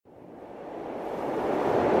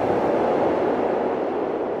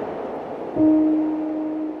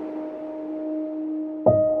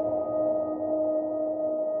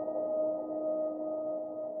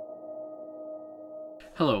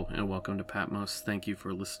and welcome to Patmos. Thank you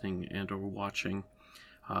for listening and or watching.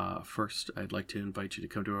 First, I'd like to invite you to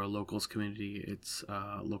come to our locals community. It's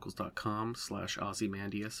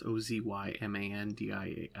locals.com/Ozymandias,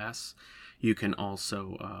 Ozymandis. You can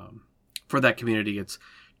also, for that community, it's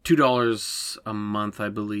 $2 a month, I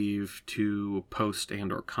believe, to post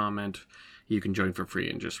and or comment. You can join for free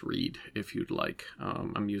and just read if you'd like.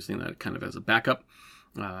 I'm using that kind of as a backup,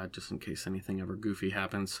 just in case anything ever goofy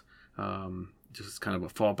happens. Just kind of a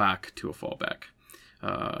fallback to a fallback.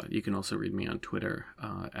 You can also read me on Twitter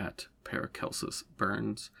at Paracelsus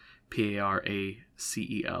Burns,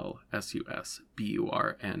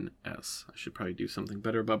 PARACELSUSBURNS. I should probably do something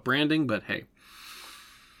better about branding, but hey,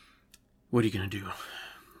 what are you going to do?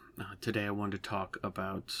 Today I wanted to talk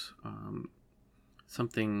about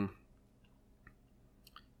something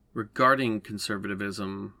regarding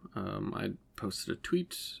conservatism. I posted a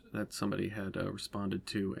tweet that somebody had responded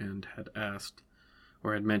to and had asked,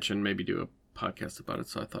 or had mentioned maybe do a podcast about it,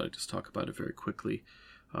 so I thought I'd just talk about it very quickly.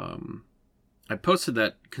 I posted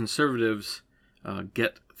that conservatives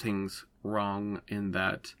get things wrong in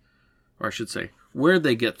that, or I should say, where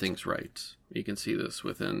they get things right. You can see this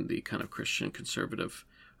within the kind of Christian conservative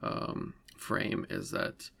frame, is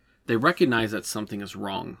that they recognize that something is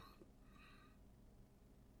wrong.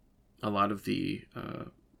 A lot of the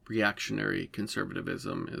reactionary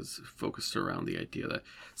conservatism is focused around the idea that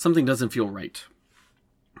something doesn't feel right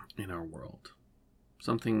in our world.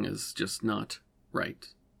 Something is just not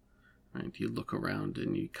right. Right? You look around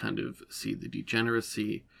and you kind of see the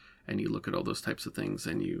degeneracy, and you look at all those types of things,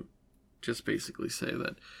 and you just basically say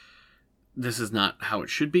that this is not how it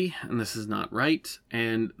should be, and this is not right,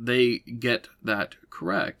 and they get that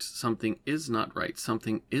correct. Something is not right.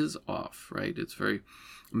 Something is off, right? It's very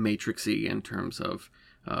matrixy in terms of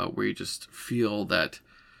where you just feel that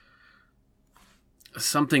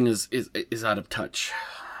something is out of touch.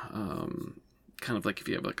 Kind of like if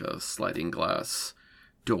you have like a sliding glass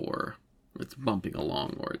door, it's bumping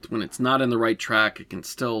along, or when it's not in the right track, it can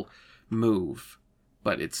still move,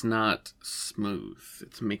 but it's not smooth.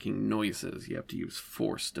 It's making noises. You have to use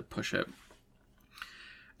force to push it.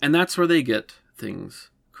 And that's where they get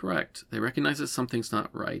things correct. They recognize that something's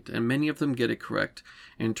not right, and many of them get it correct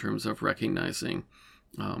in terms of recognizing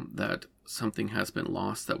that something has been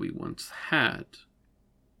lost that we once had.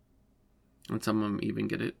 And some of them even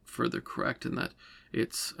get it further correct in that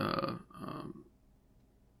it's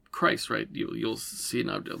Christ, right? You'll see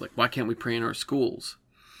now, like, why can't we pray in our schools?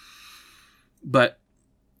 But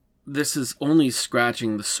this is only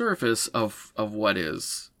scratching the surface of what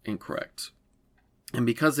is incorrect. And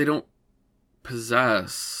because they don't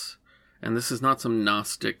possess, and this is not some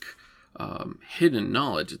Gnostic hidden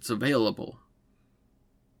knowledge, it's available.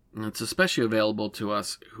 And it's especially available to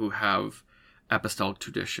us who have apostolic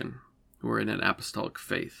tradition, who are in an apostolic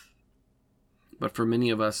faith. But for many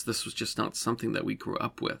of us, this was just not something that we grew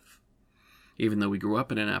up with, even though we grew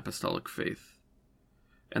up in an apostolic faith.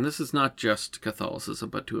 And this is not just Catholicism,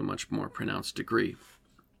 but to a much more pronounced degree.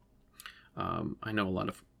 I know a lot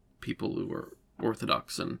of people who are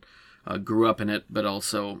Orthodox and grew up in it, but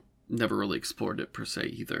also never really explored it per se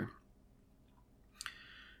either.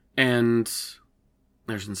 And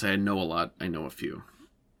I shouldn't say I know a lot, I know a few.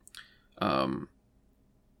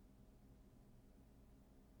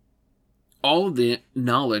 All of the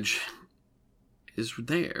knowledge is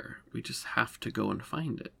there. We just have to go and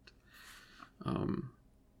find it.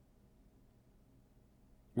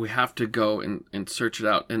 We have to go and search it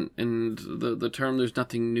out. And the term, there's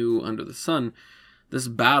nothing new under the sun, this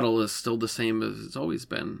battle is still the same as it's always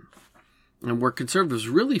been. And where conservatives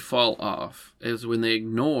really fall off is when they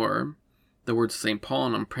ignore the words of St. Paul,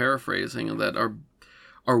 and I'm paraphrasing, that our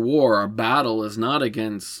war, our battle is not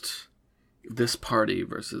against this party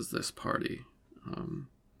versus this party.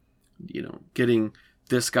 Getting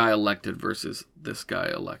this guy elected versus this guy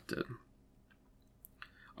elected.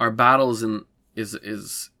 Our battle is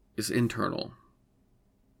internal.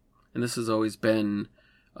 And this has always been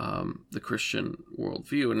the Christian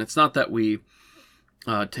worldview. And it's not that we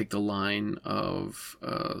take the line of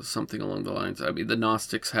something along the lines. I mean, the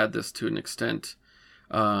Gnostics had this to an extent.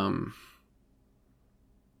 I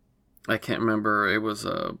can't remember.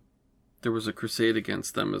 There was a crusade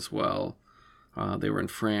against them as well. They were in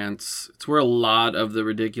France. It's where a lot of the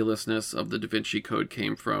ridiculousness of the Da Vinci Code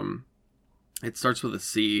came from. It starts with a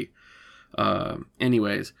C.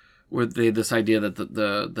 Anyways, where this idea that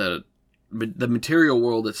the material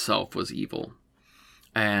world itself was evil,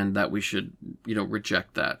 and that we should,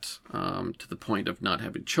 reject that to the point of not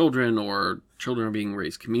having children, or children are being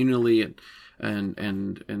raised communally,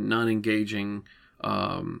 and not engaging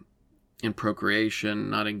in procreation,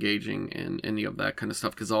 not engaging in any of that kind of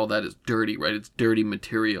stuff, because all that is dirty, right? It's dirty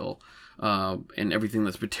material, and everything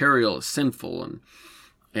that's material is sinful,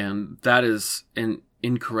 and that is an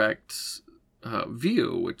incorrect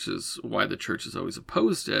view, which is why the church has always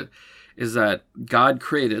opposed it, is that God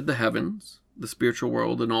created the heavens, the spiritual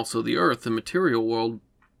world, and also the earth, the material world.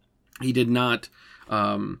 He did not,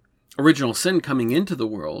 original sin coming into the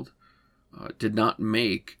world did not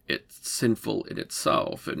make it sinful in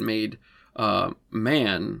itself. It made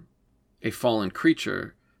man a fallen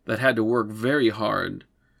creature that had to work very hard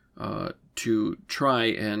to try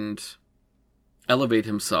and elevate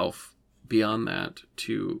himself beyond that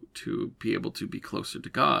to be able to be closer to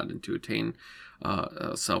God and to attain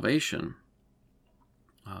salvation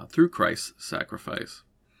through Christ's sacrifice.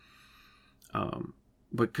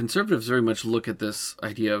 But conservatives very much look at this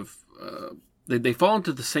idea of they fall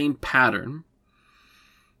into the same pattern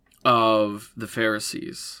of the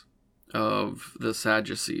Pharisees, of the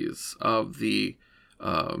Sadducees, of the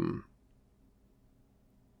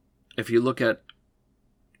if you look at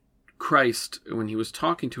Christ, when he was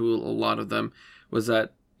talking to a lot of them, was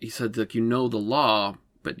that he said, like, you know the law,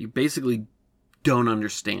 but you basically don't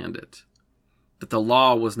understand it. That the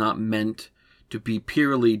law was not meant to be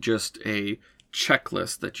purely just a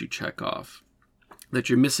checklist that you check off. That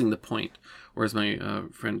you're missing the point. Or as my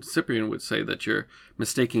friend Cyprian would say, that you're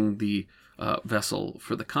mistaking the vessel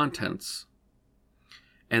for the contents.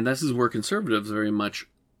 And this is where conservatives very much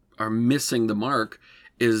are missing the mark,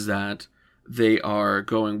 is that they are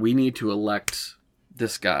going, we need to elect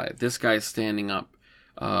this guy. This guy is standing up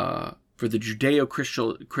for the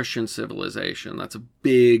Judeo-Christian civilization. That's a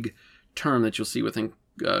big term that you'll see within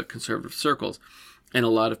conservative circles. And a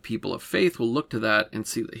lot of people of faith will look to that and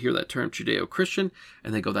hear that term Judeo-Christian,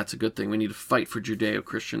 and they go, that's a good thing. We need to fight for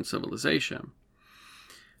Judeo-Christian civilization.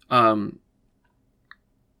 But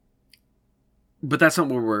that's not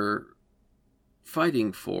what we're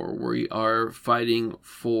fighting for. We're fighting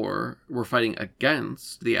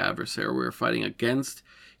against the adversary. We're fighting against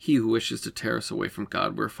he who wishes to tear us away from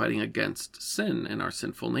God. We're fighting against sin and our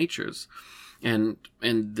sinful natures. And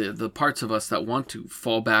the parts of us that want to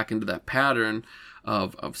fall back into that pattern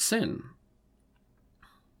of sin.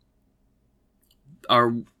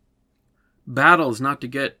 Our battle is not to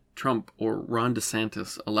get Trump or Ron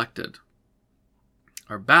DeSantis elected.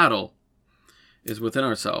 Our battle is within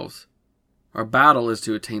ourselves. Our battle is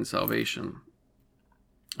to attain salvation.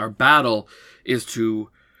 Our battle is to,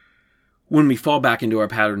 when we fall back into our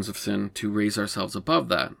patterns of sin, to raise ourselves above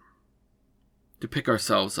that. To pick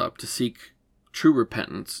ourselves up, to seek true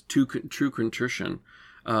repentance, true contrition,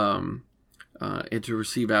 and to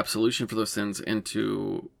receive absolution for those sins, and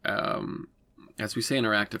to, as we say in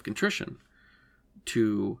our act of contrition,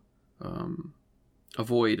 to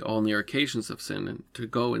avoid all near occasions of sin, and to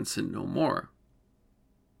go and sin no more.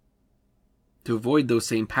 To avoid those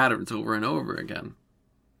same patterns over and over again.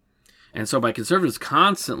 And so by conservatives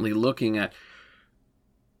constantly looking at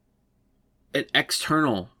an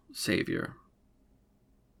external savior,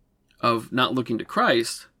 of not looking to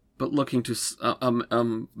Christ, but looking to a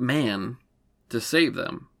man to save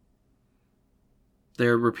them,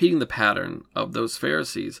 they're repeating the pattern of those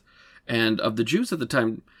Pharisees and of the Jews at the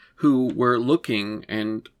time, who were looking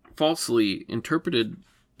and falsely interpreted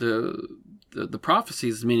the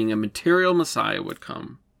prophecies, meaning a material Messiah would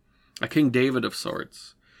come, a King David of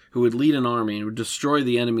sorts, who would lead an army and would destroy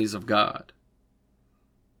the enemies of God.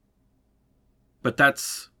 But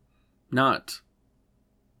that's not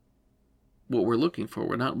what we're looking for.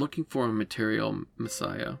 We're not looking for a material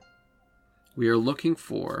Messiah. We are looking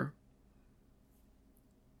for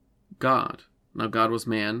God. Now, God was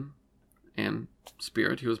man and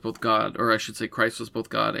spirit. He was both God, or I should say Christ was both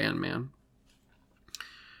God and man.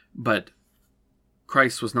 But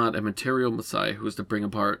Christ was not a material Messiah who was to bring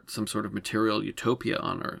about some sort of material utopia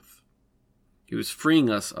on earth. He was freeing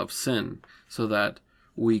us of sin so that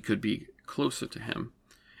we could be closer to him.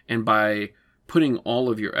 And by putting all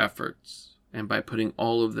of your efforts and by putting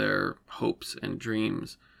all of their hopes and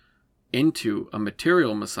dreams into a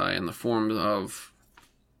material Messiah in the form of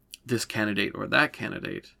this candidate or that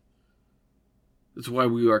candidate, it's why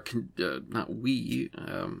we are,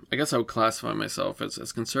 I guess I would classify myself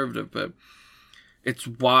as conservative, but it's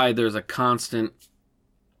why there's a constant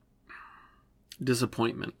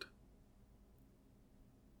disappointment.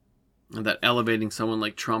 And that elevating someone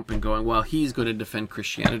like Trump and going, well, he's going to defend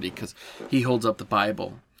Christianity because he holds up the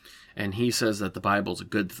Bible. And he says that the Bible's a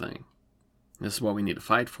good thing. This is why we need to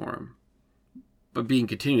fight for him. But being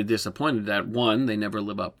continually disappointed that, one, they never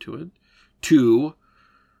live up to it. Two,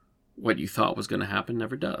 what you thought was going to happen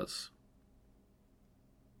never does.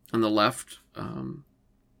 And the left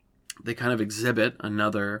they kind of exhibit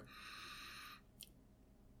another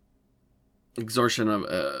exhortation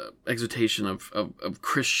of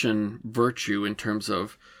Christian virtue in terms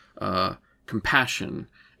of compassion,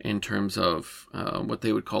 in terms of what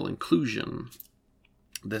they would call inclusion.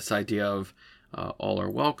 This idea of all are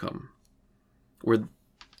welcome, where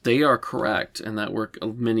they are correct, and that where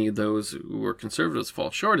many of those who are conservatives fall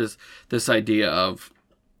short is this idea of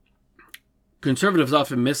conservatives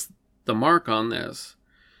often miss the mark on this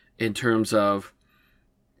in terms of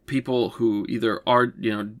people who either are,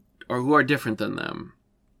 or who are different than them,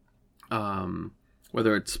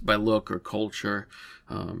 whether it's by look or culture,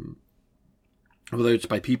 whether it's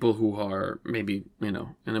by people who are maybe,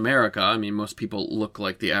 in America, I mean, most people look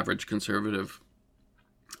like the average conservative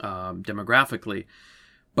demographically,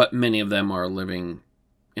 but many of them are living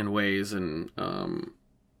in ways and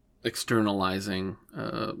externalizing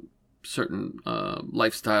certain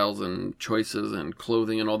lifestyles and choices and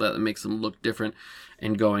clothing and all that makes them look different,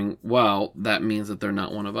 and going, wow, that means that they're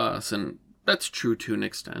not one of us. And that's true to an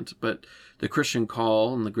extent, but the Christian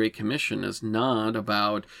call and the Great Commission is not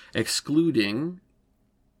about excluding.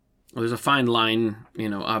 There's a fine line,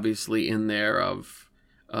 obviously in there of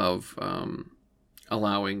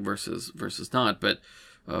allowing versus not, but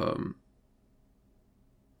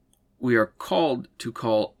we are called to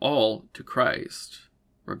call all to Christ,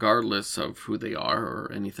 regardless of who they are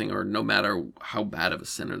or anything, or no matter how bad of a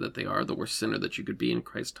sinner that they are. The worst sinner that you could be in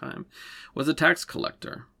Christ's time was a tax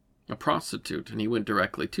collector, a prostitute, and he went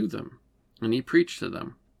directly to them, and he preached to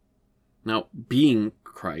them. Now, being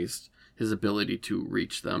Christ, his ability to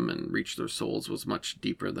reach them and reach their souls was much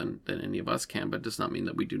deeper than any of us can, but does not mean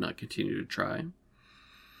that we do not continue to try.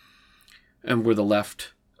 And where the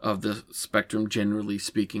left of the spectrum, generally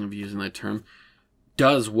speaking, of using that term,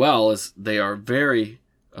 does well is they are very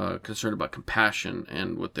concerned about compassion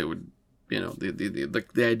and what they would, the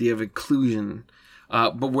idea of inclusion.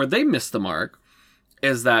 But where they miss the mark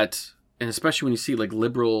is that, and especially when you see like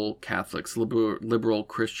liberal Catholics, liberal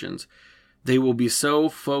Christians, they will be so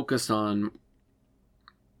focused on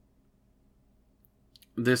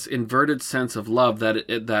this inverted sense of love that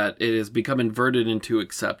it has become inverted into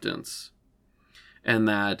acceptance, and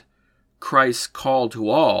that Christ's call to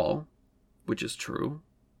all, which is true.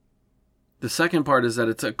 The second part is that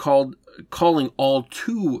it's a calling all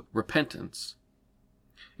to repentance.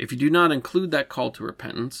 If you do not include that call to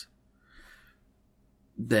repentance,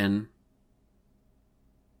 then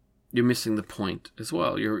you're missing the point as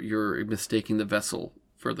well. You're mistaking the vessel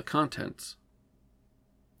for the contents.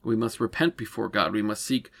 We must repent before God. We must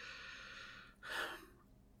seek.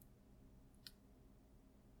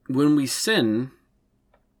 When we sin,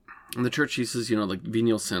 and the church uses, like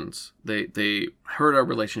venial sins, they hurt our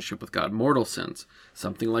relationship with God. Mortal sins,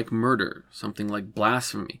 something like murder, something like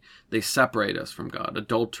blasphemy, they separate us from God.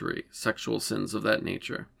 Adultery, sexual sins of that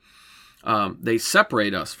nature, they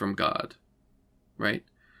separate us from God, right?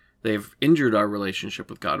 They've injured our relationship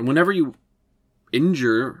with God. And whenever you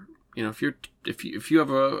injure, if you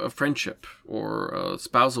have a friendship or a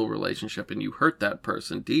spousal relationship and you hurt that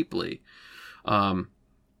person deeply,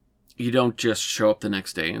 you don't just show up the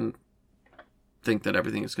next day and think that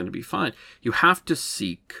everything is going to be fine. You have to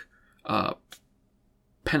seek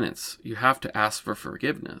penance. You have to ask for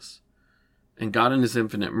forgiveness. And God in his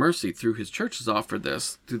infinite mercy through his church has offered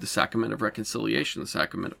this through the sacrament of reconciliation, the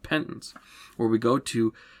sacrament of penance, where we go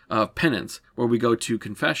to penance, where we go to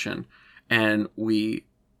confession, and we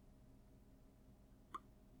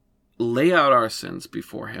lay out our sins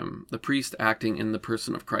before him, the priest acting in the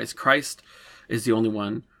person of Christ. Christ is the only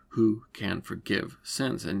one who can forgive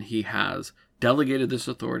sins, and he has delegated this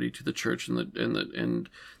authority to the church, and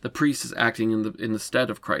the priest is acting in the stead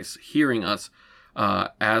of Christ, hearing us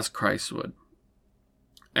as Christ would,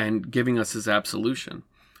 and giving us his absolution.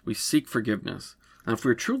 We seek forgiveness, and if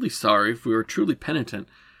we're truly sorry, if we are truly penitent,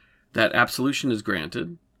 that absolution is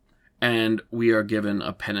granted, and we are given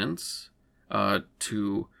a penance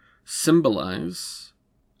to symbolize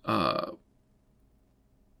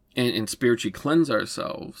and spiritually cleanse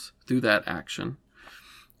ourselves through that action.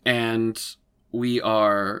 And we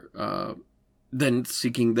are then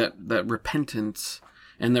seeking that repentance.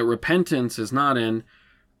 And that repentance is not in,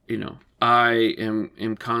 I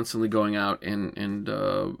am constantly going out and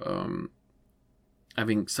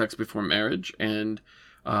having sex before marriage. And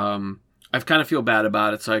I kind of feel bad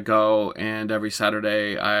about it. So I go, and every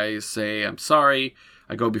Saturday I say, I'm sorry.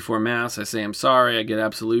 I go before Mass, I say I'm sorry, I get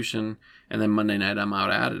absolution, and then Monday night I'm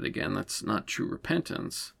out at it again. That's not true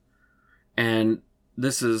repentance. And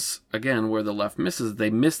this is, again, where the left misses. They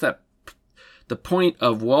miss that. The point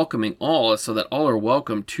of welcoming all is so that all are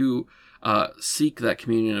welcome to seek that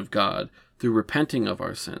communion of God through repenting of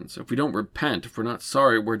our sins. If we don't repent, if we're not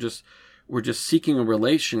sorry, we're just seeking a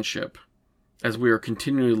relationship as we are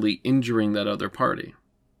continually injuring that other party.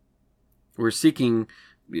 We're seeking,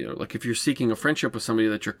 like if you're seeking a friendship with somebody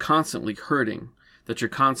that you're constantly hurting, that you're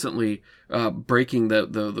constantly breaking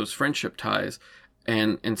those friendship ties,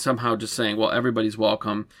 and somehow just saying, well, everybody's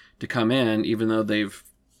welcome to come in, even though they've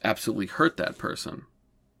absolutely hurt that person.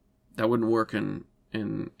 That wouldn't work in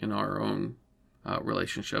our own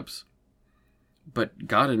relationships. But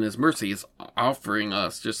God in His mercy is offering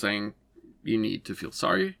us, just saying, you need to feel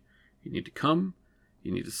sorry, you need to come,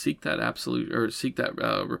 you need to seek that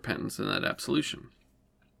repentance and that absolution.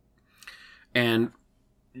 And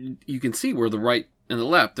you can see where the right and the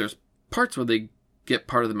left, there's parts where they get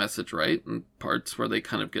part of the message right and parts where they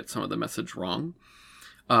kind of get some of the message wrong.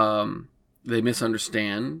 They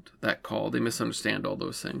misunderstand that call. They misunderstand all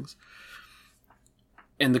those things.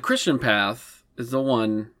 And the Christian path is the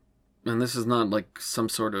one, and this is not like some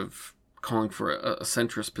sort of calling for a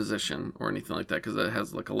centrist position or anything like that, because it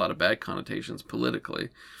has like a lot of bad connotations politically,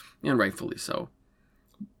 and rightfully so.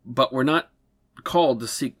 But we're not called to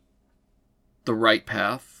seek the right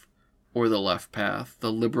path or the left path,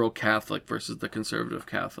 the liberal Catholic versus the conservative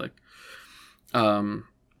Catholic,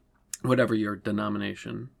 whatever your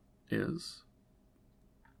denomination is.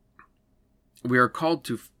 We are called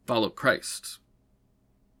to follow Christ.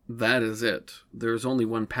 That is it. There's only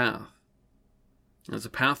one path. There's a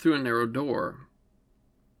path through a narrow door.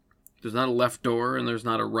 There's not a left door and there's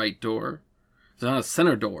not a right door. There's not a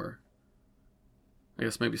center door. I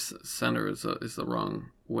guess maybe center is the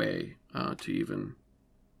wrong way to even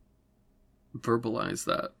verbalize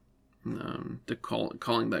that, to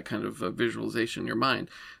calling that kind of visualization in your mind.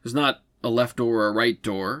 There's not a left door or a right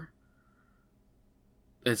door.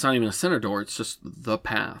 It's not even a center door. It's just the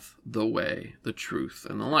path, the way, the truth,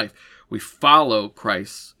 and the life. We follow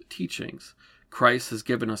Christ's teachings. Christ has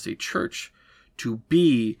given us a church to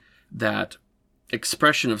be that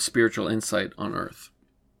expression of spiritual insight on earth.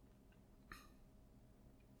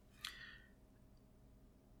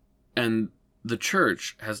 And the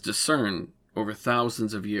church has discerned over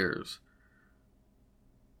thousands of years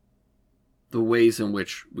the ways in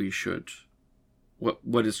which we should,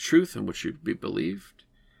 what is truth and what should be believed,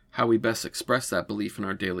 how we best express that belief in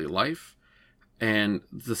our daily life, and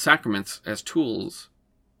the sacraments as tools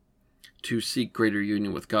to seek greater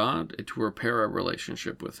union with God and to repair our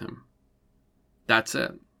relationship with Him. That's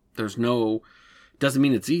it. Doesn't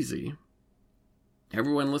mean it's easy.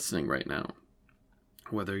 Everyone listening right now,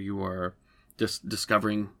 whether you are just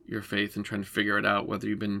discovering your faith and trying to figure it out, whether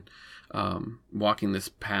you've been walking this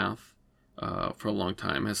path for a long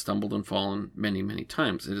time, has stumbled and fallen many, many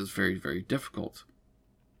times. It is very, very difficult.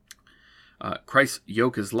 Christ's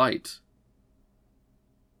yoke is light,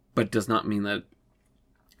 but does not mean that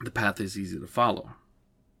the path is easy to follow.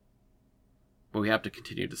 But we have to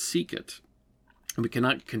continue to seek it. And we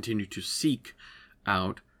cannot continue to seek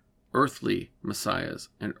out earthly messiahs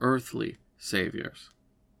and earthly saviors.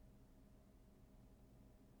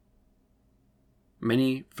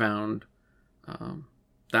 Many found,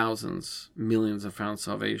 thousands, millions have found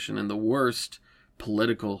salvation in the worst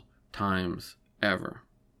political times ever,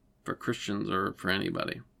 for Christians or for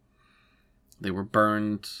anybody. They were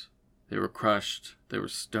burned, they were crushed, they were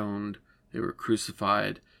stoned, they were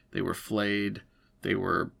crucified, they were flayed, they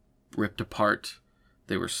were ripped apart,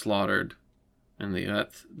 they were slaughtered, and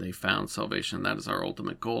yet they found salvation. That is our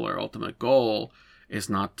ultimate goal. Our ultimate goal is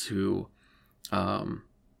not to have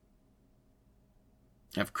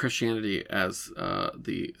Christianity as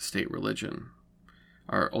the state religion.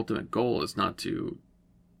 Our ultimate goal is not to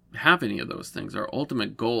have any of those things. Our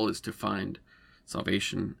ultimate goal is to find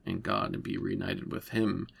salvation in God and be reunited with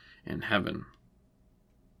Him in heaven.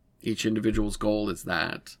 Each individual's goal is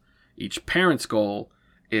that. Each parent's goal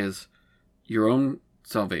is your own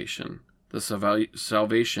salvation, the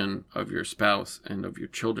salvation of your spouse and of your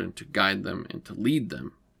children, to guide them and to lead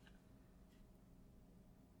them.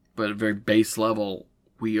 But at a very base level,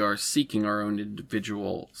 we are seeking our own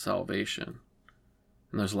individual salvation.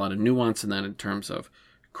 And there's a lot of nuance in that in terms of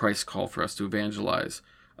Christ's call for us to evangelize,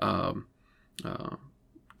 to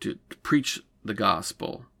preach the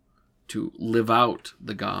gospel, to live out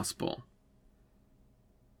the gospel.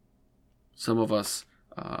 Some of us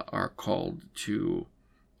are called to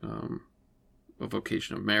a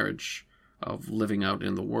vocation of marriage, of living out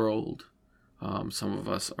in the world. Some of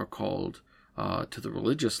us are called to the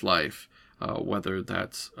religious life, whether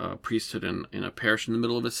that's a priesthood in a parish in the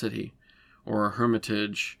middle of a city, or a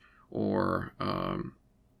hermitage, or out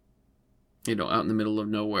in the middle of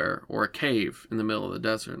nowhere, or a cave in the middle of the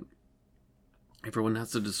desert. Everyone has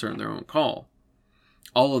to discern their own call.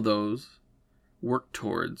 All of those work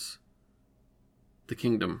towards the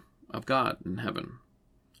kingdom of God in heaven.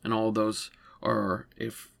 And all those are,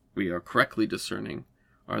 if we are correctly discerning,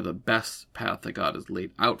 are the best path that God has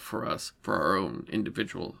laid out for us for our own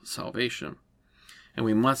individual salvation. And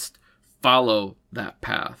we must follow that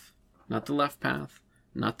path, not the left path,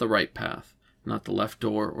 not the right path, not the left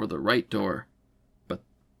door or the right door, but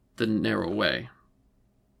the narrow way.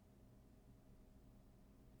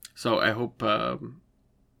 So I hope that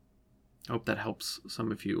helps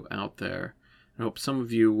some of you out there. I hope some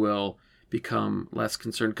of you will become less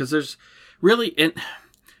concerned, because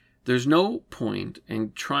there's no point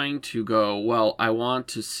in trying to go, well, I want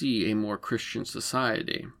to see a more Christian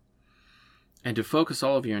society, and to focus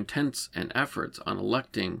all of your intents and efforts on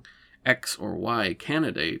electing X or Y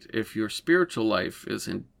candidate if your spiritual life is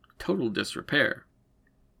in total disrepair.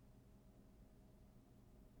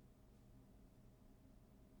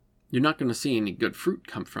 You're not going to see any good fruit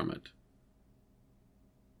come from it.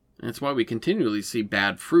 And it's why we continually see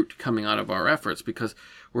bad fruit coming out of our efforts, because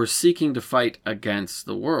we're seeking to fight against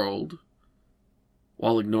the world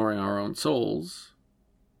while ignoring our own souls.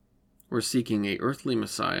 We're seeking an earthly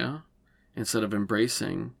Messiah instead of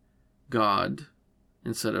embracing God.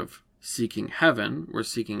 Instead of seeking heaven, we're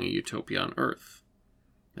seeking a utopia on earth.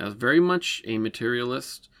 That's very much a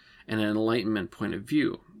materialist and an Enlightenment point of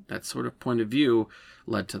view. That sort of point of view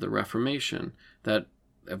led to the Reformation, that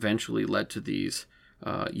eventually led to these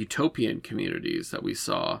utopian communities that we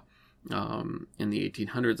saw in the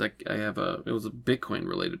 1800s. It was a Bitcoin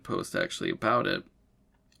related post actually about it,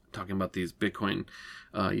 talking about these Bitcoin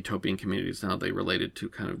utopian communities, and how they related to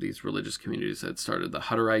kind of these religious communities that started, the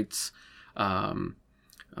Hutterites,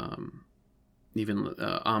 even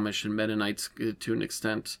Amish and Mennonites to an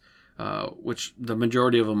extent, which the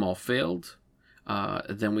majority of them all failed.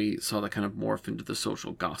 Then we saw that kind of morph into the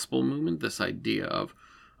social gospel movement, this idea of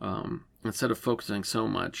instead of focusing so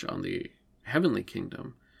much on the heavenly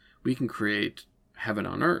kingdom, we can create heaven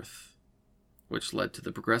on earth, which led to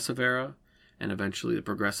the progressive era, and eventually the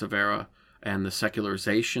progressive era and the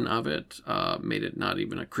secularization of it made it not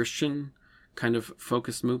even a Christian kind of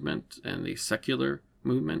focused movement, and a secular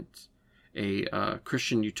movement, a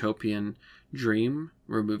Christian utopian dream,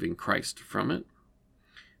 removing Christ from it,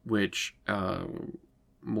 which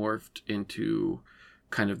morphed into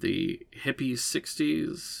kind of the hippies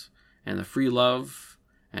 60s and the free love,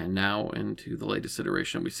 and now into the latest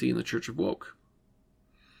iteration we see in the Church of Woke.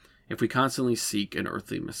 If we constantly seek an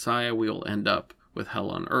earthly Messiah, we will end up with hell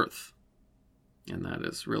on earth. And that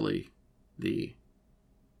is really the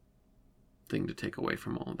thing to take away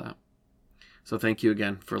from all of that. So thank you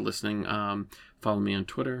again for listening. Follow me on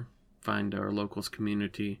Twitter, find our locals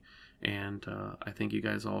community, and I thank you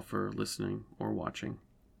guys all for listening or watching.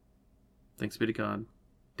 Thanks be to God.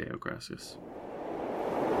 Deo Gracias.